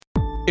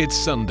It's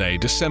Sunday,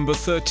 December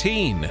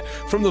 13.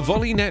 From the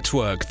Volley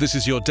Network, this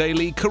is your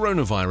daily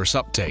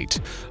coronavirus update.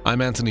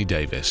 I'm Anthony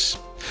Davis.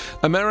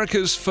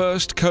 America's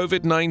first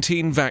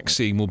COVID-19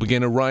 vaccine will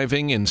begin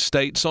arriving in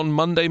states on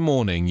Monday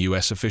morning,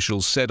 U.S.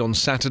 officials said on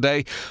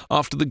Saturday,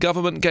 after the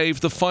government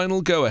gave the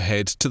final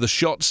go-ahead to the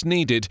shots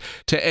needed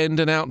to end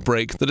an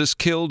outbreak that has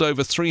killed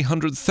over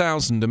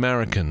 300,000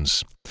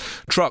 Americans.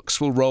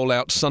 Trucks will roll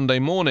out Sunday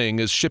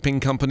morning as shipping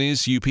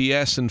companies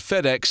UPS and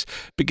FedEx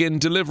begin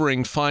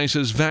delivering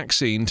Pfizer's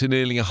vaccine to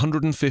nearly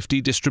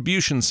 150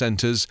 distribution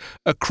centers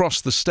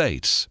across the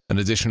states. An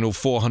additional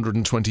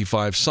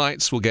 425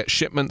 sites will get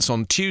shipments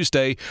on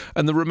Tuesday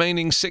and the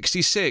remaining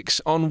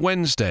 66 on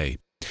Wednesday.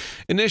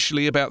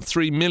 Initially, about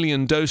 3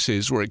 million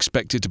doses were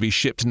expected to be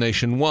shipped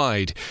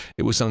nationwide.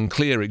 It was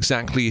unclear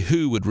exactly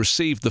who would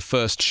receive the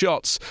first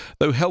shots,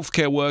 though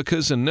healthcare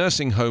workers and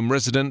nursing home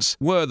residents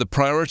were the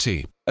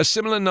priority. A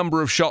similar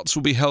number of shots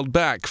will be held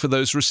back for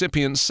those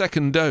recipients'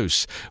 second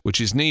dose,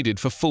 which is needed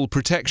for full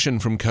protection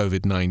from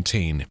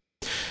COVID-19.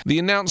 The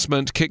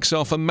announcement kicks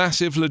off a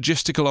massive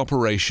logistical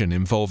operation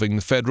involving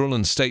the federal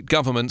and state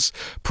governments,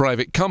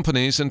 private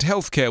companies and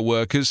healthcare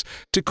workers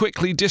to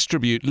quickly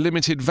distribute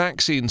limited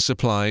vaccine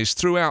supplies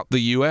throughout the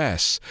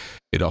U.S.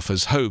 It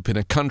offers hope in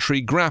a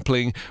country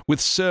grappling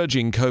with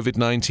surging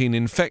COVID-19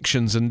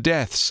 infections and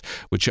deaths,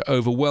 which are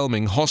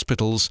overwhelming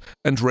hospitals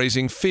and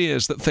raising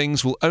fears that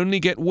things will only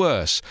get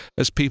worse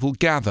as people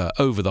gather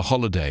over the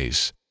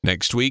holidays.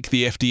 Next week,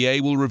 the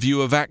FDA will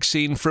review a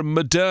vaccine from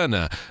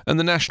Moderna and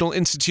the National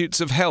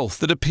Institutes of Health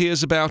that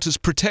appears about as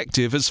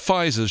protective as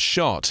Pfizer's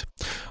shot.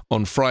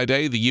 On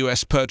Friday, the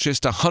US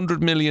purchased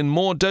 100 million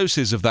more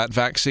doses of that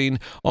vaccine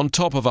on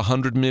top of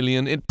 100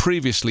 million it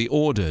previously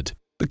ordered.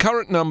 The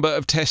current number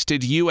of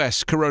tested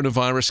US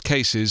coronavirus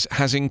cases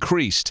has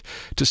increased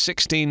to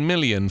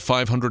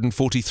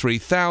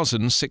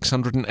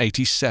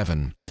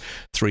 16,543,687.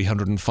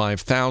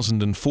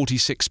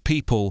 305,046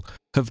 people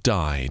have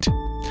died.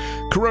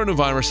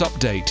 Coronavirus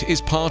Update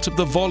is part of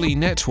the Volley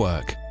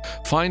Network.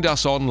 Find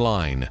us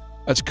online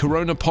at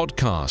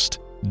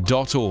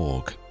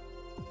coronapodcast.org.